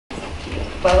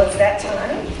Well, it's that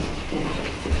time.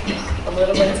 The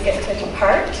little ones get to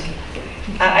depart.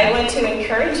 I want to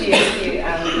encourage you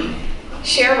to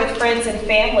share with friends and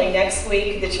family. Next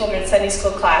week, the Children's Sunday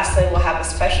School class will have a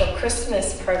special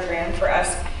Christmas program for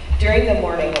us during the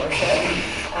morning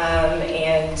worship.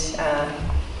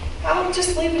 I'll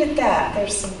just leave it at that.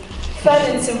 There's some fun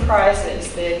and some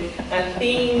prizes. The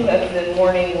theme of the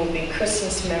morning will be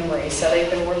Christmas memories. So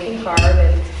they've been working hard,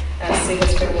 and see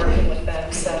what's been working with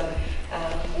them. So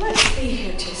let's be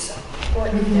here to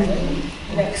support them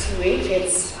next week.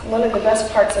 It's one of the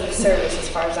best parts of the service, as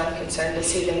far as I'm concerned, to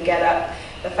see them get up.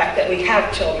 The fact that we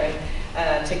have children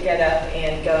to get up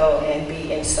and go and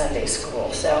be in Sunday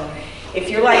school. So if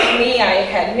you're like me, I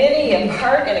had many a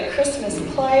part in a Christmas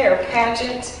play or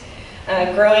pageant.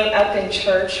 Growing up in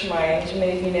church, as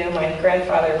many of you know, my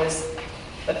grandfather was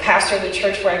the pastor of the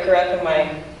church where I grew up, and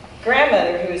my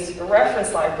grandmother, who was a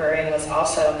reference librarian, was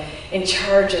also in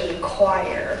charge of the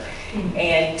choir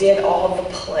and did all the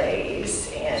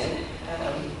plays. And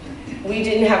we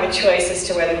didn't have a choice as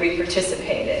to whether we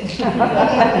participated.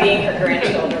 Being her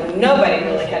grandchildren, nobody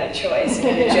really had a choice.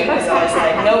 And the joke was always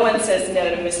like, no one says no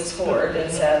to Mrs. Ford.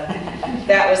 And so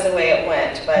that was the way it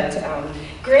went. But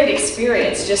great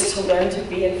experience just to learn to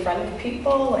be in front of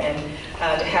people and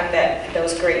to have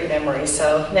those great memories.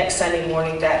 So next Sunday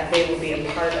morning, that they will be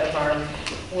a part of our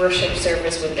worship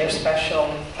service with their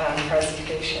special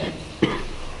presentation.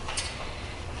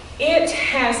 It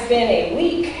has been a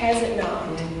week, has it not?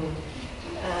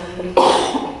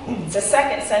 It's the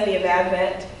second Sunday of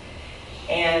Advent,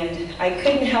 and I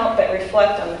couldn't help but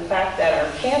reflect on the fact that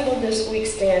our candle this week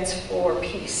stands for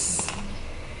peace.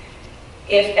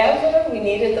 If ever we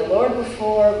needed the Lord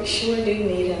before, we sure do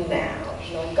need him now. There's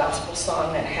an old gospel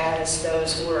song that has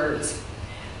those words.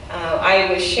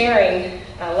 I was sharing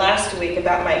last week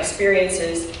about my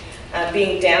experiences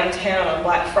being downtown on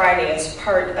Black Friday as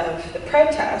part of the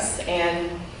protests, and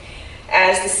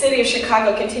as the city of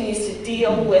Chicago continues to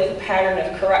deal with a pattern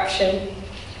of corruption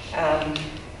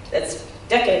that's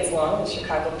decades long, the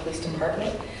Chicago Police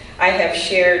Department, I have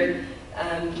shared,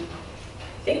 I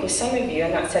think with some of you,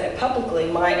 I've not said it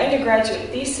publicly, my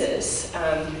undergraduate thesis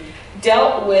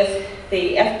dealt with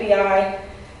the FBI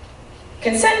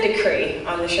consent decree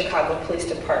on the Chicago Police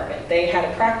Department. They had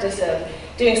a practice of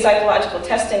doing psychological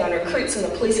testing on recruits in the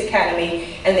police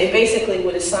academy, and they basically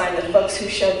would assign the folks who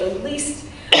showed the least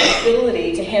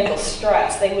ability to handle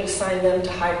stress, they would assign them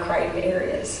to high crime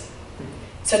areas.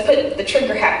 So put the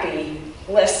trigger-happy,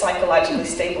 less psychologically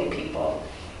stable people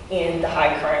in the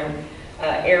high crime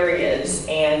areas.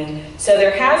 And so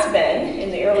there has been, in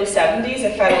the early 70s,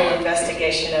 a federal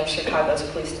investigation of Chicago's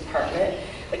police department.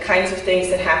 The kinds of things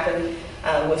that happen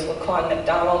with Laquan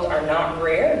McDonald are not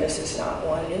rare. This is not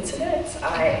one incident.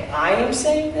 I am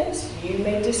saying this. You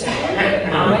may disagree,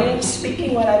 but I am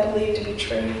speaking what I believe to be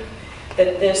true.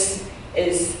 That this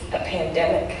is a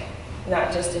pandemic,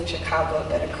 not just in Chicago,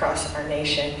 but across our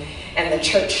nation. And the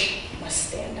church must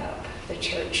stand up. The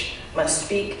church must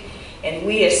speak. And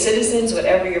we as citizens,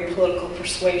 whatever your political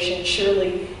persuasion,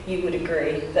 surely you would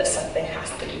agree that something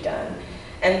has to be done.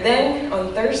 And then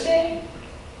on Thursday,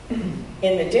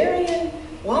 in the Darien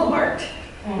Walmart,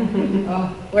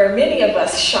 where many of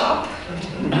us shop,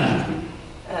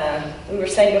 we were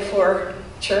saying before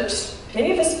church,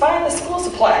 many of us buy the school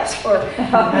supplies for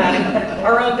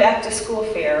our own back-to-school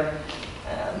fair.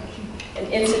 An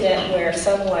incident where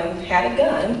someone had a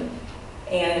gun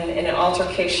and in an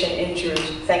altercation injured,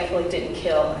 thankfully didn't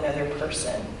kill another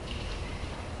person.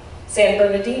 San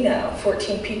Bernardino,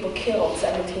 14 people killed,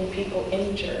 17 people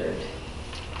injured.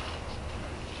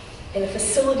 In a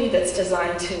facility that's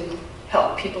designed to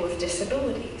help people with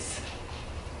disabilities.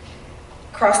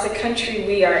 Across the country,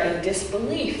 we are in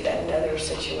disbelief that another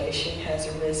situation has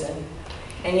arisen.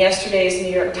 And yesterday's New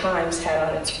York Times had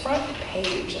on its front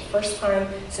page, the first time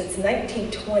since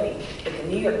 1920, that the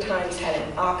New York Times had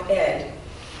an op-ed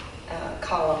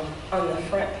column on the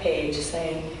front page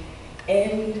saying,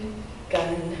 "End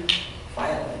gun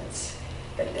violence."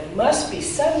 That there must be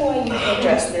some way you can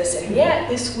address this, and yet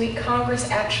this week Congress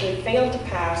actually failed to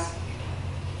pass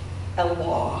a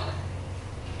law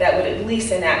that would at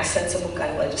least enact sensible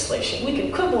gun legislation. We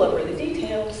can quibble over the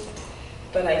details,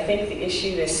 but I think the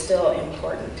issue is still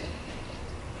important.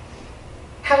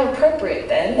 How appropriate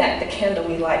then that the candle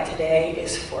we light today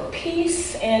is for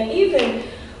peace, and even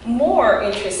more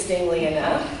interestingly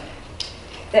enough,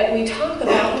 that we talk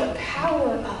about the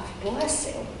power of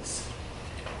blessings.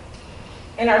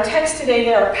 In our text today,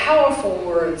 there are powerful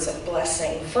words of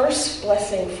blessing. First,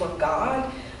 blessing for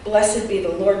God. Blessed be the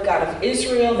Lord God of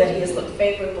Israel, that he has looked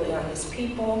favorably on his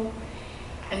people.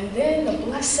 And then the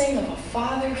blessing of a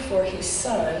father for his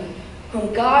son,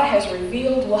 whom God has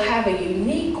revealed will have a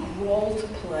unique role to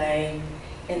play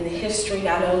in the history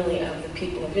not only of the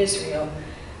people of Israel,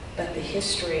 but the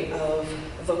history of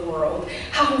the world.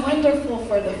 How wonderful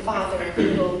for the father of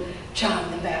little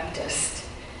John the Baptist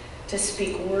to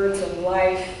speak words of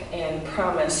life and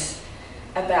promise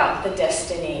about the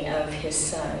destiny of his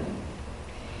son.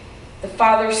 The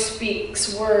father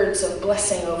speaks words of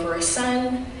blessing over a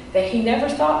son that he never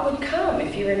thought would come.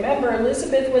 If you remember,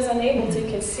 Elizabeth was unable to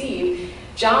conceive.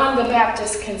 John the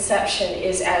Baptist's conception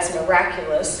is as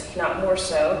miraculous, if not more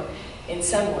so, in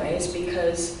some ways,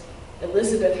 because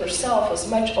Elizabeth herself was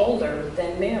much older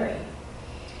than Mary.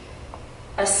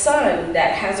 A son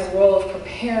that has a role of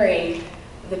preparing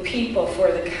the people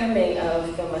for the coming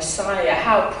of the Messiah.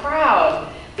 How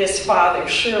proud this father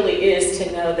surely is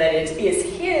to know that it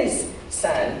is his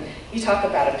son. You talk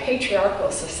about a patriarchal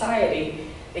society.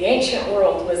 The ancient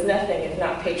world was nothing if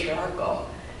not patriarchal.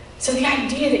 So the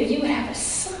idea that you would have a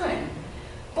son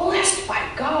blessed by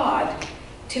God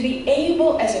to be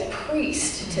able as a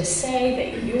priest to say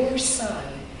that your son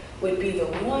would be the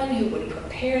one who would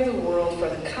prepare the world for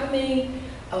the coming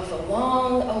of the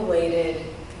long-awaited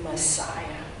Messiah.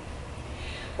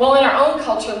 Well, in our own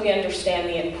culture, we understand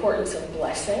the importance of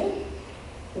blessing.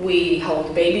 We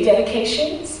hold baby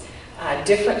dedications.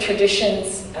 Different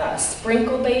traditions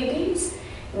sprinkle babies.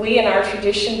 We, in our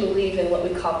tradition, believe in what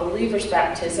we call believer's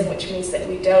baptism, which means that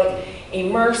we don't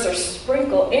immerse or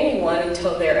sprinkle anyone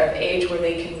until they're of age where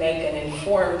they can make an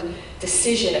informed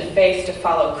decision of faith to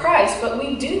follow Christ. But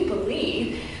we do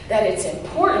believe that it's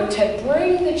important to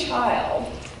bring the child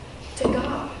to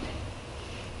God.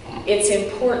 It's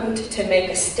important to make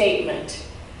a statement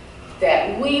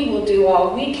that we will do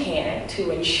all we can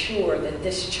to ensure that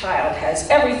this child has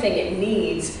everything it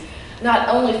needs, not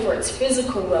only for its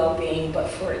physical well-being, but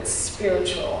for its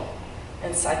spiritual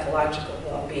and psychological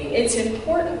well-being. It's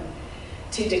important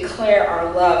to declare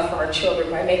our love for our children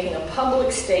by making a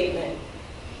public statement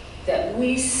that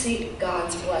we seek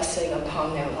God's blessing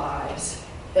upon their lives,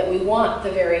 that we want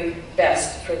the very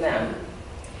best for them.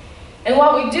 And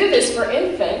while we do this for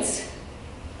infants,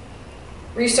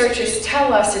 researchers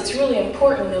tell us it's really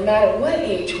important, no matter what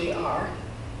age we are,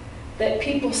 that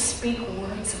people speak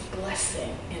words of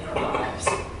blessing in our lives.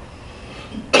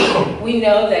 We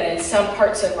know that in some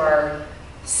parts of our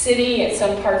city, in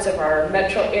some parts of our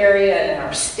metro area, and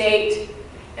our state,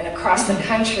 and across the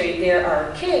country, there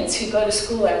are kids who go to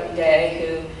school every day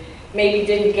who maybe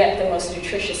didn't get the most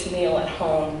nutritious meal at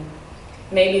home.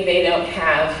 Maybe they don't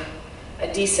have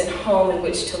a decent home in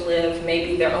which to live.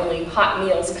 Maybe their only hot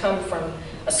meals come from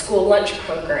a school lunch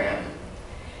program.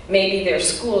 Maybe their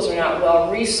schools are not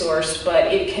well resourced,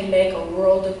 but it can make a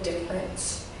world of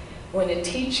difference when a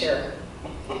teacher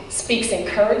speaks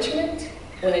encouragement,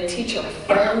 when a teacher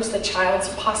affirms the child's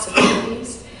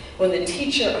possibilities, when the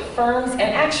teacher affirms and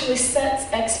actually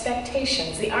sets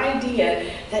expectations. The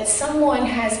idea that someone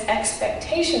has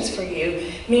expectations for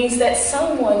you means that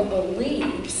someone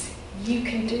believes you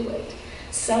can do it.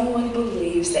 Someone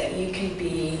believes that you can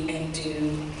be and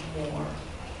do more.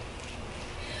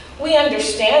 We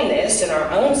understand this in our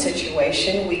own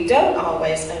situation. We don't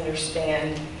always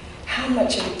understand how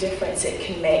much of a difference it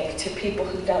can make to people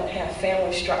who don't have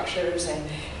family structures and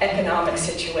economic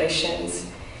situations.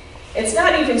 It's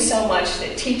not even so much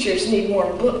that teachers need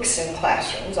more books in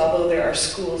classrooms, although there are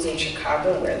schools in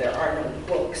Chicago where there are no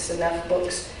books, enough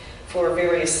books for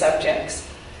various subjects.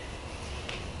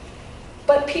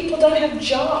 But people don't have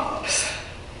jobs.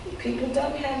 People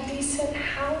don't have decent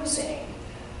housing.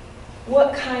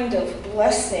 What kind of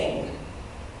blessing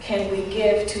can we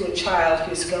give to a child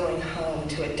who's going home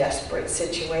to a desperate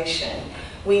situation?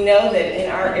 We know that in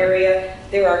our area,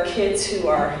 there are kids who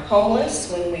are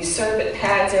homeless. When we serve at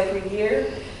PADS every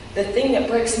year, the thing that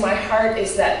breaks my heart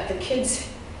is that the kids,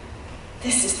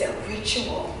 this is their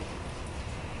ritual.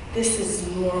 This is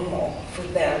normal for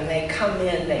them. They come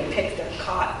in, they pick their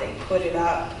cot, they put it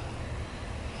up.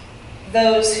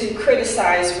 Those who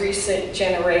criticize recent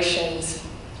generations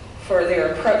for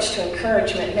their approach to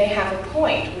encouragement may have a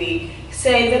point. We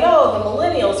say that, oh, the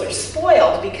millennials are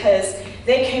spoiled because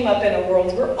they came up in a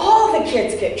world where all the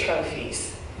kids get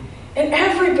trophies and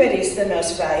everybody's the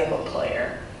most valuable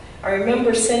player. I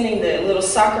remember sending the little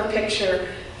soccer picture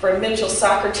for Mitchell's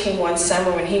soccer team one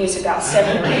summer when he was about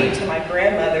 7 or 8 to my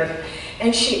grandmother,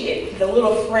 and the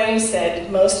little frame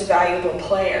said, most valuable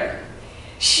player.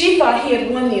 She thought he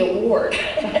had won the award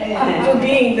for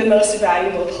being the most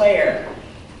valuable player.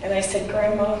 And I said,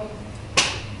 Grandma,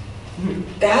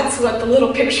 that's what the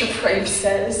little picture frame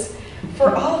says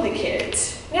for all the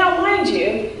kids. Now, mind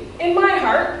you, in my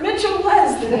heart, Mitchell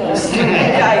was the most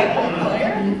valuable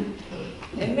player.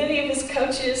 And many of his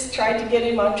coaches tried to get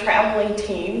him on traveling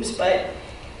teams, but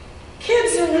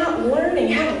kids are not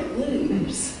learning how to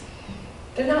lose.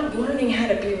 They're not learning how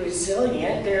to be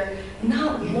resilient. They're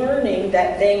not learning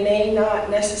that they may not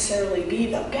necessarily be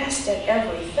the best at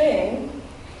everything.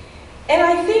 And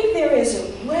I think there is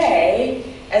a way,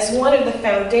 as one of the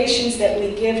foundations that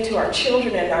we give to our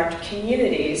children and our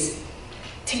communities,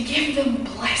 to give them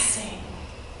blessing.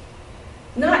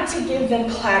 Not to give them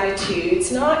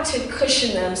platitudes, not to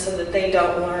cushion them so that they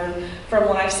don't learn from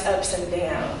life's ups and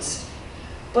downs,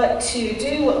 but to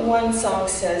do what one song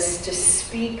says, to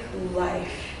speak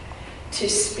life. To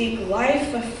speak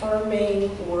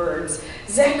life-affirming words.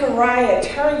 Zechariah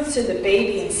turns to the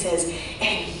baby and says,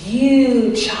 and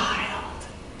you, child,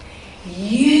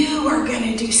 you are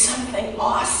going to do something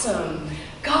awesome.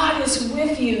 God is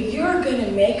with you. You're going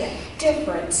to make a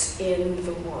difference in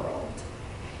the world.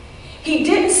 He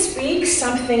didn't speak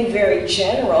something very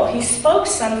general. He spoke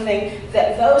something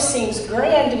that, though seems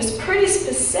grand, it was pretty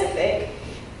specific,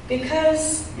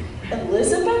 because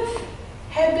Elizabeth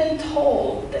had been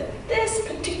told that this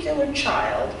particular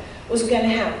child was going to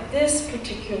have this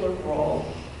particular role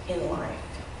in life.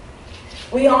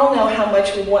 We all know how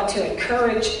much we want to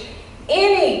encourage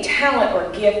any talent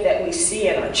or gift that we see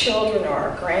in our children or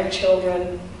our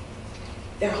grandchildren.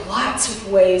 There are lots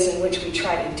of ways in which we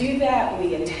try to do that.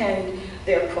 We attend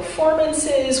their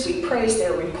performances, we praise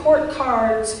their report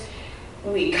cards,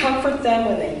 we comfort them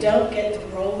when they don't get the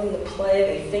role in the play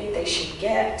they think they should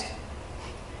get.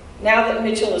 Now that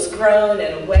Mitchell is grown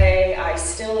and away, I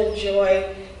still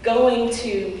enjoy going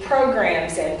to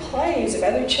programs and plays of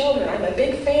other children. I'm a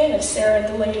big fan of Sarah and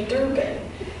Delaney Durbin.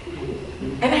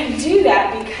 And I do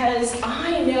that because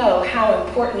I know how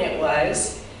important it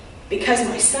was, because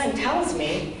my son tells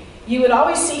me, you would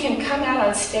always see him come out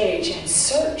on stage and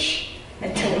search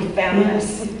until he found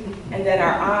us, and then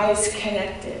our eyes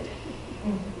connected.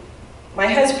 My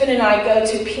husband and I go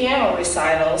to piano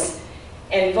recitals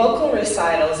and vocal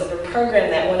recitals of a program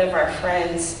that one of our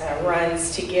friends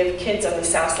runs to give kids on the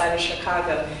south side of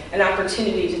Chicago an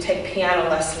opportunity to take piano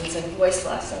lessons and voice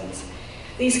lessons.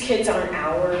 These kids aren't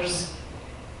ours.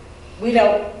 We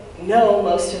don't know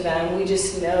most of them. We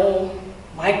just know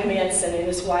Mike Manson and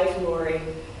his wife Lori,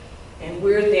 and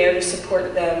we're there to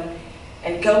support them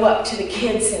and go up to the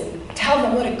kids and tell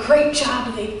them what a great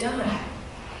job they've done.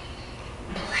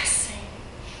 Blessing.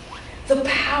 The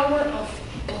power of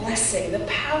blessing, the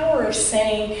power of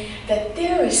saying that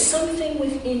there is something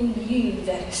within you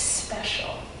that is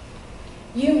special.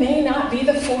 You may not be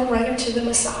the forerunner to the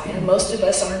Messiah. Most of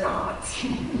us are not.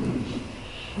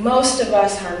 Most of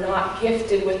us are not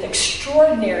gifted with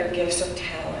extraordinary gifts or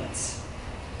talents.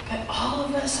 But all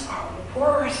of us are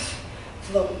worth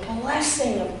the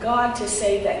blessing of God, to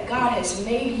say that God has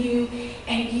made you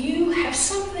and you have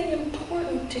something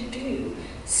important to do.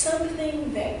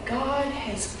 Something that God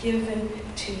has given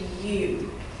to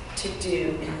you to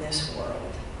do in this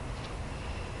world.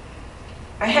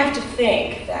 I have to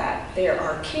think that there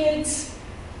are kids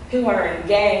who are in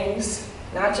gangs,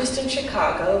 not just in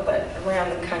Chicago, but around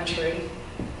the country.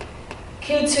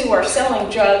 Kids who are selling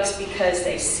drugs because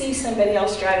they see somebody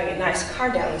else driving a nice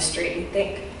car down the street and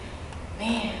think,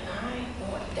 man, I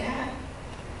want that.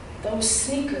 Those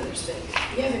sneakers that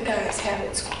the other guys have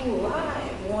at school, I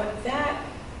want that.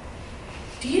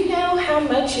 Do you know how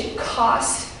much it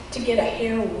costs to get a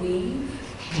hair weave?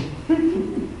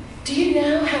 Do you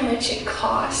know how much it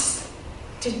costs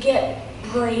to get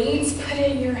braids put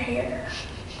in your hair?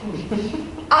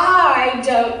 I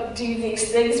don't do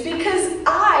these things because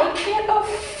I can't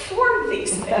afford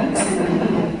these things.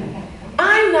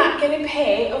 I'm not going to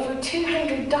pay over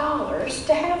 $200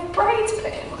 to have braids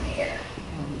put in my hair.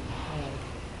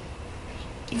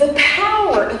 The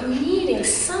power of needing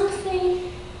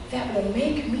something that will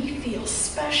make me feel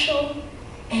special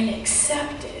and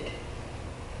accepted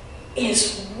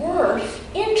is worth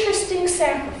interesting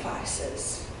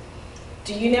sacrifices.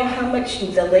 Do you know how much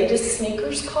the latest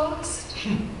sneakers cost?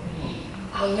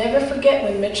 I'll never forget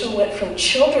when Mitchell went from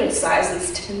children's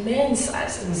sizes to men's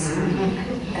sizes.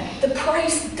 The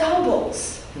price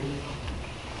doubles.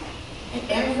 And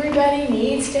everybody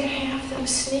needs to have those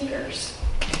sneakers.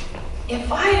 If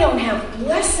I don't have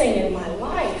blessing in my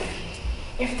life,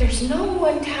 if there's no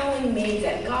one telling me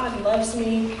that God loves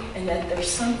me and that there's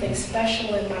something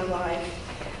special in my life,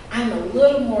 I'm a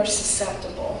little more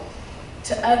susceptible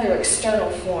to other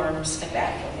external forms of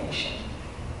affirmation.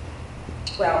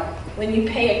 Well, when you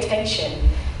pay attention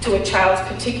to a child's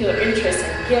particular interests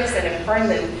and gifts and affirm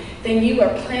them, then you are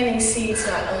planting seeds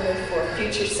not only for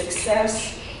future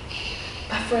success,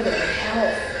 but for their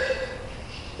health.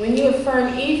 When you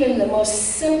affirm even the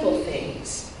most simple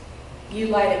things, You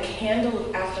light a candle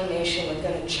of affirmation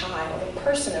within a child, a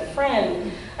person, a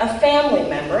friend, a family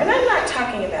member. And I'm not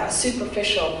talking about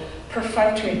superficial,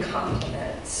 perfunctory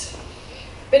compliments.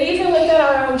 But even within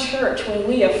our own church, when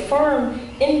we affirm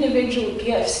individual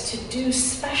gifts to do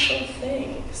special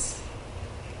things.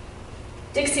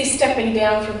 Dixie's stepping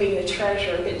down from being the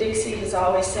treasurer, but Dixie has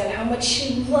always said how much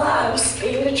she loves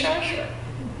being the treasurer.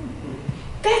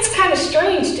 That's kind of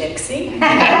strange, Dixie.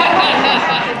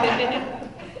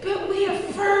 But we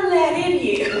affirm that in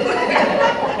you.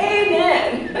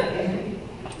 Amen.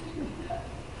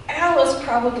 Alice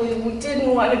probably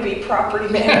didn't want to be property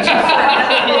manager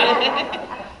forever.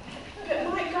 But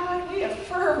my God, we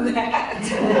affirm that.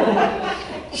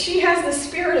 She has the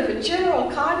spirit of a general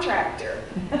contractor.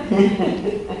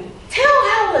 Tell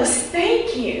Alice,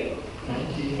 thank you.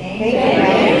 Thank you.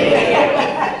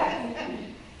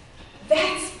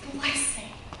 That's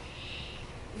blessing.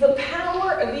 The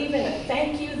power of even a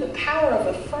thank you, the power of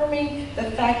affirming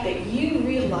the fact that you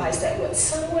realize that what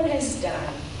someone has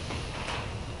done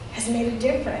has made a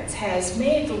difference, has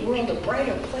made the world a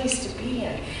brighter place to be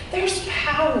in. There's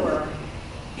power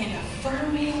in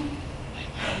affirming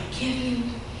and giving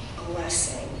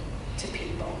blessing to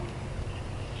people.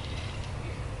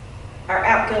 Our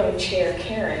outgoing chair,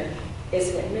 Karen,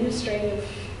 is an administrative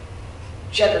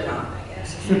juggernaut, I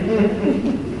guess.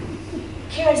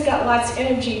 Karen's got lots of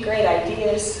energy, great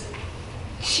ideas.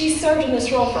 She served in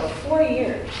this role for 4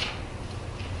 years.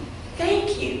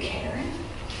 Thank you, Karen.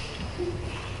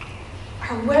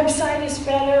 Our website is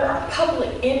better, our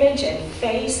public image and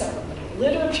face, our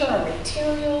literature, our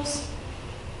materials,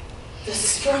 the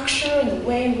structure and the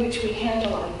way in which we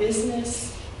handle our business.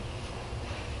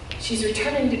 She's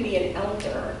returning to be an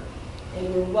elder,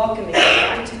 and we're welcoming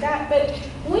her to that. But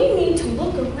we need to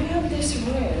look around this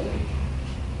room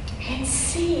and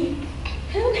see,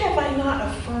 whom have I not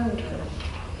affirmed or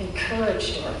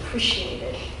encouraged or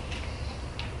appreciated?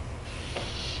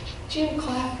 Jim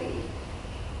Claffey,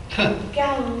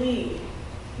 Galilee,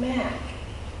 Mac.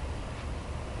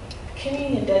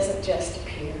 Communion doesn't just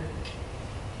appear.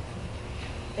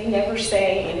 They never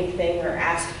say anything or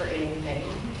ask for anything.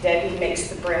 Debbie makes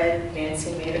the bread,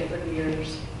 Nancy made it for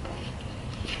years.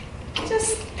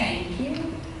 Just thank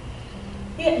you.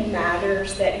 It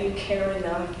matters that you care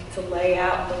enough to lay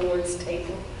out the Lord's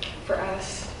table for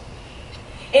us.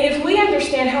 And if we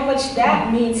understand how much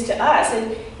that means to us,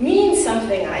 it means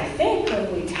something, I think,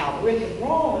 when we tell Rick and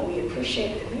Roll and we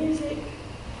appreciate the music.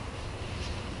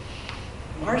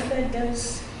 Martha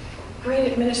does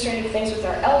great administrative things with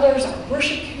our elders, our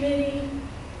worship committee.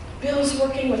 Bill's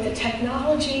working with the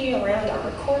technology around our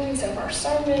recordings of our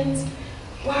sermons.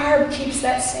 Barb keeps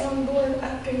that soundboard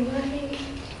up and running.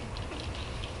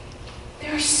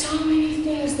 There are so many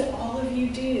things that all of you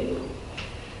do.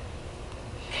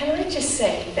 Can I just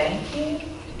say thank you?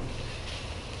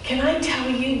 Can I tell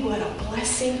you what a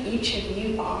blessing each of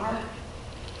you are?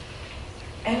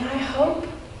 And I hope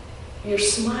you're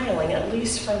smiling, at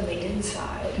least from the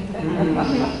inside.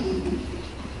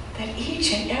 That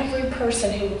each and every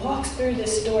person who walks through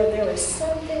this door, there is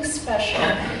something special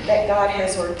that God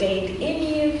has ordained in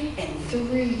you and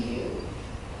through you.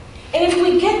 And if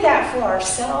we get that for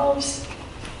ourselves,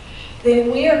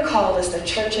 then we are called as the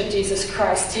Church of Jesus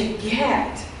Christ to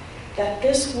get that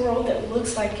this world that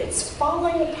looks like it's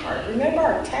falling apart. Remember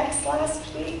our text last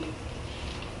week?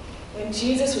 When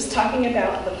Jesus was talking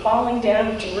about the falling down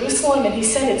of Jerusalem, and he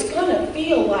said it's going to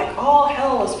feel like all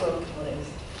hell is broken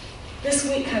loose. This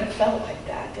week kind of felt like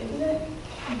that, didn't it?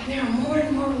 There are more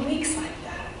and more weeks like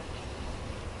that.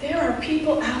 There are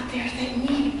people out there that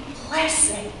need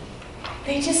blessing.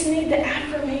 They just need the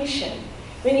affirmation.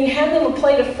 When you hand them a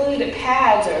plate of food at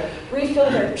Pads or refill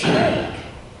their drink,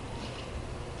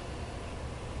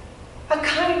 a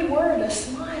kind word, a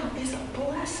smile is a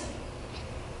blessing.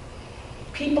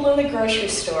 People in the grocery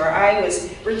store. I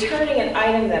was returning an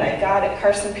item that I got at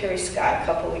Carson Perry Scott a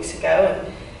couple weeks ago, and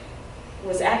it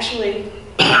was actually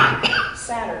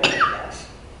Saturday, I guess.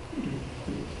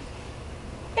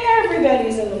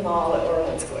 Everybody's in the mall at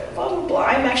Orland Square, blah, blah, blah.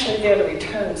 I'm actually there to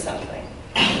return something.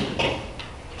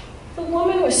 The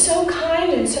woman was so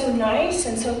kind and so nice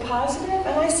and so positive,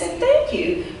 and I said, thank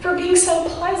you for being so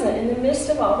pleasant in the midst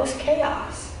of all this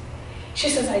chaos. She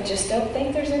says, I just don't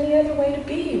think there's any other way to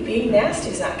be. Being nasty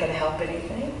is not going to help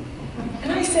anything.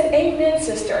 And I said, amen,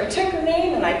 sister. I took her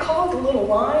name and I called the little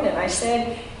line and I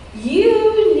said,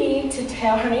 you need to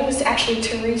tell, her name was actually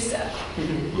Teresa.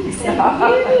 I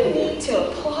said, you need to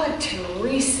applaud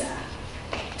Teresa.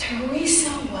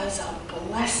 Teresa was a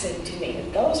blessing to me.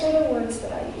 And those are the words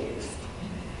that I used.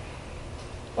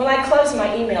 When I close my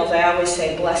emails, I always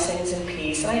say blessings and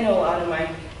peace. I know a lot of my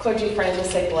clergy friends will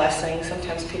say blessings,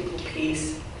 sometimes people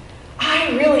peace. I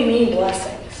really mean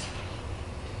blessings.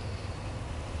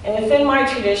 And within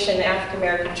my tradition, the African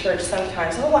American church,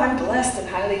 sometimes, oh, I'm blessed and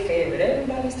highly favored.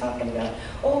 Everybody's talking about,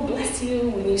 oh, bless you.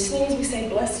 When you sneeze, we say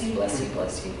bless you, bless you,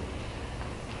 bless you.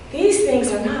 These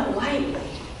things are not lightly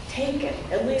taken.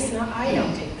 At least not, I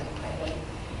don't take them lightly.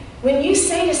 When you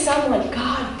say to someone,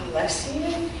 God bless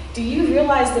you, do you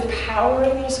realize the power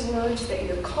in those words, that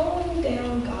you're calling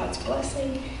down God's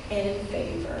blessing and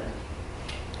favor?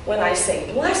 When I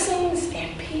say blessings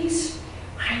and peace,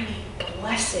 I mean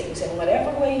blessings in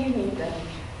whatever way you need them,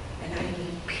 and I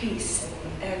need peace in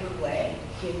whatever way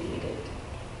you need it.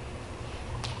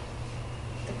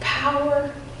 The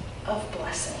power of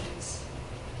blessings.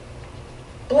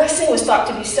 Blessing was thought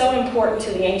to be so important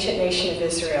to the ancient nation of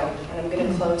Israel, and I'm going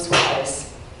to close with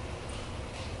this.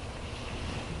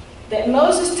 That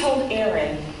Moses told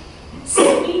Aaron,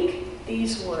 speak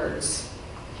these words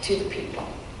to the people.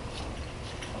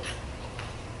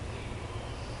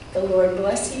 The Lord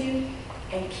bless you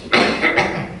and keep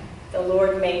you. The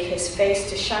Lord make his face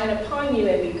to shine upon you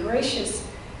and be gracious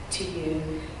to you.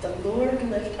 The Lord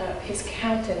lift up his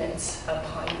countenance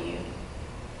upon you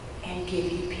and give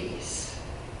you peace.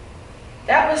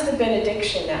 That was the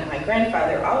benediction that my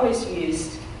grandfather always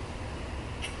used.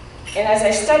 And as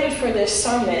I studied for this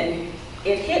sermon,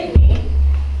 it hit me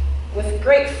with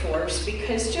great force,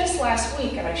 because just last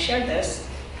week, and I shared this,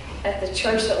 at the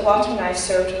church that Walter and I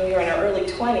served when we were in our early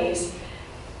 20s,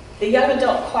 the young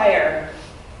adult choir,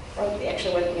 or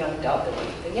actually wasn't young adult,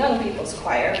 but the young people's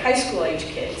choir, high school age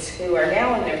kids who are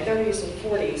now in their 30s and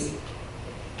 40s,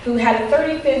 who had a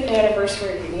 35th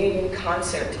anniversary reunion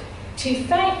concert to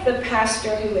thank the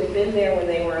pastor who had been there when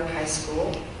they were in high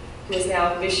school, who is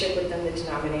now a bishop within the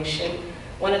denomination,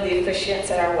 one of the officiants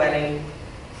at our wedding.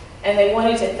 And they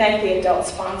wanted to thank the adult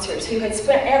sponsors who had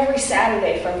spent every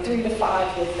Saturday from 3 to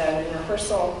 5 with them in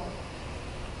rehearsal.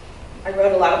 I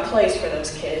wrote a lot of plays for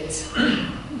those kids.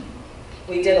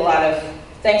 We did a lot of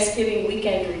Thanksgiving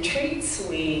weekend retreats.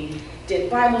 We did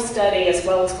Bible study as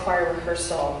well as choir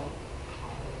rehearsal.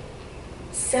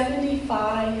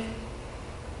 75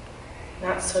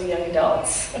 not so young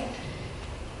adults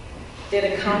did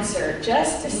a concert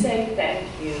just to say thank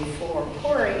you for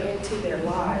pouring into their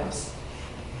lives.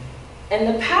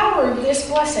 And the power of this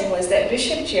blessing was that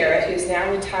Bishop Jarrett, who's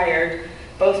now retired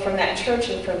both from that church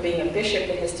and from being a bishop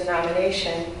in his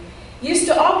denomination, used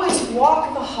to always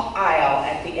walk the aisle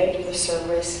at the end of the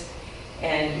service.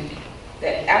 And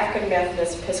the African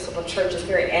Methodist Episcopal Church is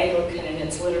very Anglican in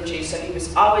its liturgy, so he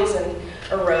was always in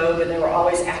a robe, and there were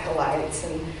always acolytes,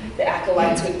 and the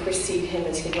acolytes would precede him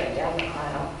as he went down the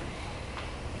aisle.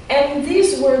 And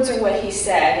these words are what he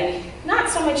said, and not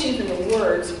so much even the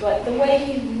words, but the way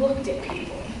he looked at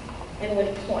people and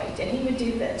would point. And he would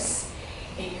do this.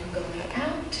 And you're going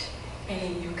out, and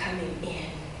in your coming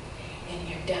in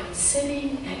your down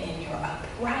sitting, and in your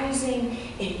uprising,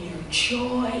 in your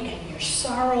joy and your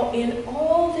sorrow, in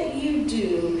all that you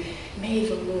do, may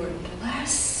the Lord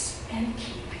bless and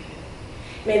keep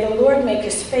you. May the Lord make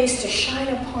his face to shine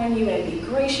upon you and be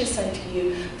gracious unto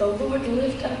you. The Lord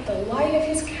lift up the light of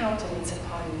his countenance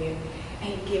upon you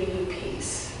and give you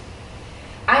peace.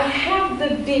 I have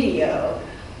the video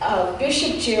of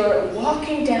Bishop Jarrett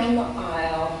walking down the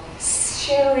aisle,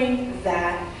 sharing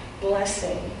that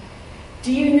blessing.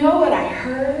 Do you know what I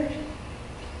heard?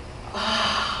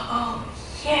 Oh,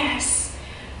 yes.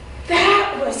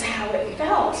 That was how it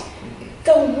felt.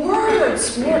 The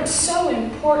words weren't so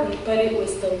important, but it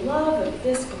was the love of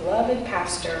this beloved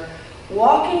pastor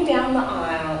walking down the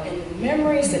aisle and the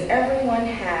memories that everyone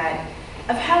had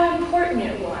of how important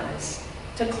it was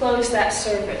to close that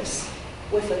service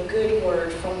with a good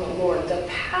word from the Lord. The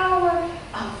power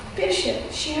of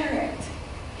Bishop Jarrett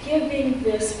giving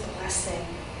this blessing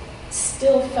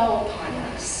still fell upon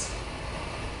us.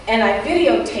 And I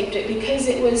videotaped it because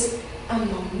it was a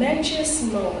momentous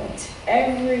moment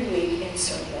every week in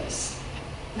service.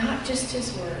 Not just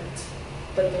his words,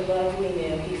 but the love we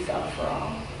knew he felt for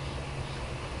all.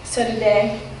 So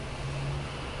today,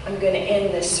 I'm going to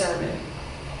end this sermon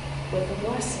with a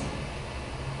blessing.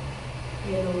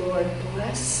 May the Lord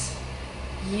bless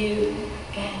you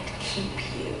and keep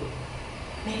you.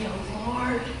 May the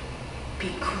Lord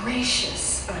be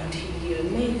gracious unto you.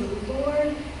 May the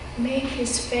Lord make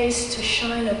his face to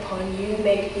shine upon you.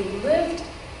 May he lift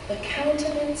the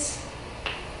countenance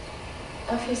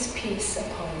of his peace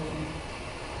upon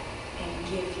you and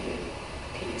give you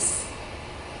peace.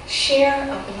 Share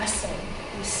a blessing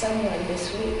with someone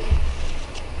this week.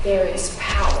 There is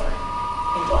power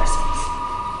in blessings.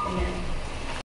 Amen.